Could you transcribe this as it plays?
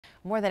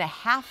More than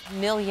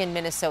 500,000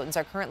 Minnesotans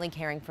are currently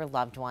caring for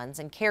loved ones,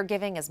 and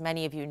caregiving, as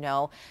many of you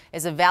know,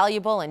 is a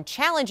valuable and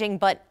challenging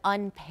but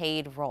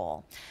unpaid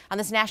role. On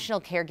this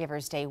National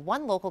Caregivers Day,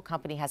 one local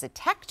company has a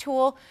tech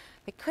tool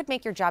that could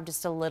make your job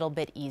just a little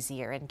bit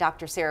easier. And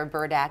Dr. Sarah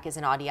Burdak is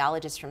an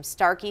audiologist from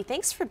Starkey.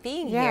 Thanks for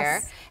being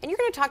here. And you're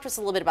going to talk to us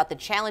a little bit about the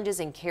challenges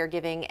in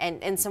caregiving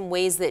and some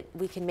ways that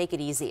we can make it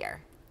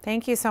easier.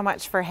 Thank you so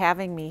much for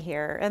having me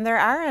here. And there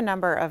are a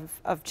number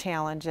of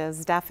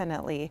challenges,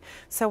 definitely.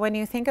 So when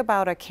you think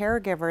about a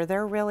caregiver,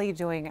 they're really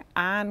doing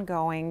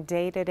ongoing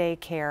day-to-day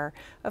care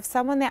of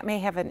someone that may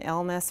have an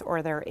illness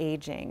or they're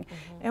aging.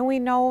 And we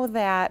know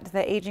that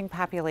the aging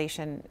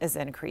population is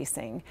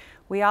increasing.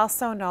 We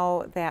also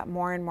know that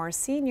more and more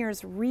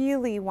seniors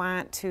really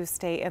want to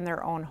stay in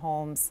their own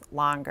homes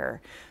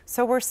longer.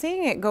 So we're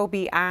seeing it go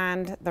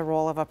beyond the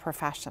role of a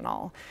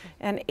professional.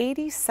 And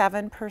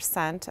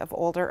 87% of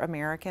older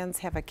Americans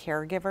have a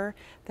caregiver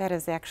that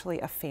is actually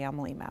a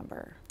family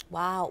member.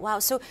 Wow, wow.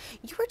 So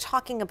you were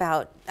talking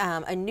about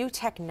a new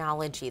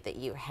technology that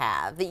you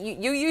have, that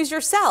you use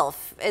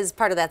yourself as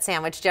part of that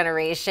sandwich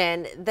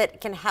generation that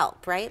can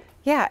help, right?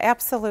 Yeah,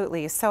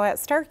 absolutely. So at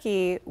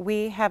Starkey,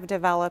 we have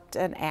developed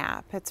an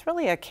app. It's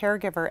really a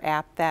caregiver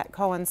app that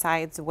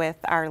coincides with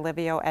our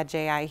Livio Edge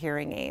AI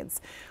hearing aids.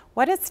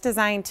 What it's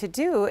designed to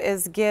do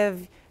is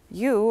give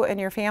you and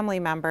your family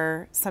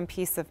member some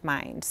peace of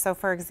mind. So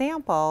for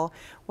example,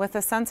 with the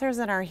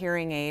sensors in our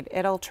hearing aid,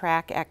 it'll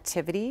track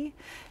activity.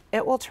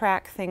 It will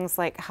track things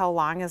like how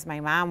long is my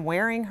mom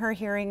wearing her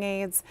hearing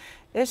aids?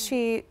 Is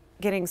she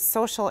getting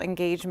social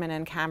engagement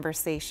and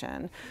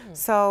conversation?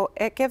 So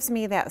it gives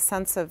me that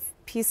sense of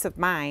peace of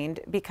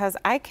mind because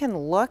I can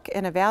look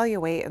and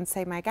evaluate and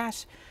say, my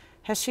gosh,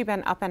 has she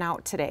been up and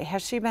out today?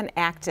 Has she been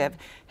active?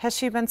 Has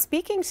she been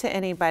speaking to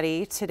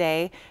anybody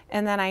today?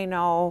 And then I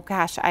know,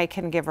 gosh, I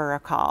can give her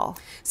a call.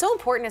 So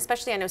important,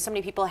 especially I know so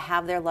many people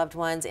have their loved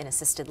ones in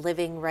assisted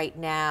living right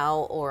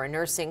now or a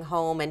nursing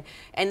home,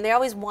 and they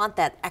always want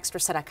that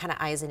extra set of kind of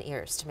eyes and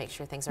ears to make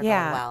sure things are going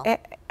well.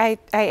 I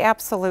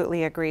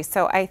absolutely agree.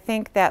 So I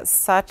think that's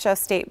such a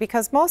state,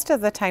 because most of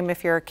the time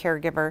if you're a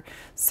caregiver,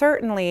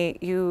 certainly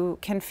you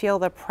can feel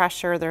the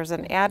pressure. There's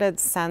an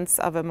added sense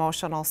of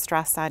emotional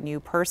stress on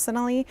you personally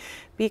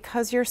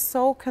because you're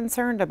so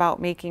concerned about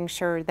making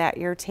sure that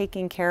you're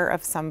taking care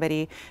of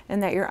somebody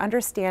and that you're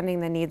understanding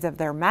the needs of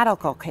their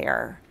medical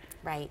care.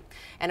 Right.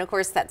 And of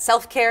course, that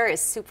self-care is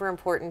super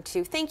important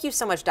too. Thank you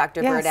so much,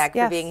 Dr. Burdak,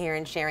 for being here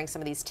and sharing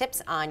some of these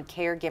tips on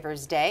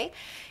Caregivers Day.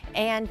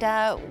 And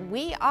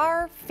we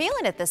are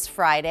feeling it this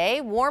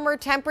Friday. Warmer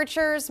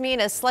temperatures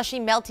mean a slushy,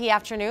 melty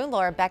afternoon.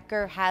 Laura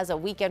Becker has a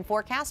weekend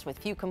forecast with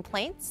few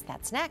complaints.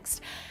 That's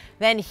next.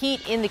 Then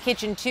heat in the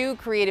kitchen too.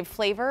 Creative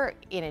flavor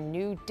in a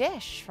new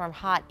dish from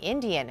Hot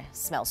Indian.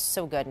 Smells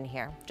so good in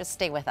here. Just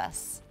stay with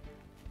us.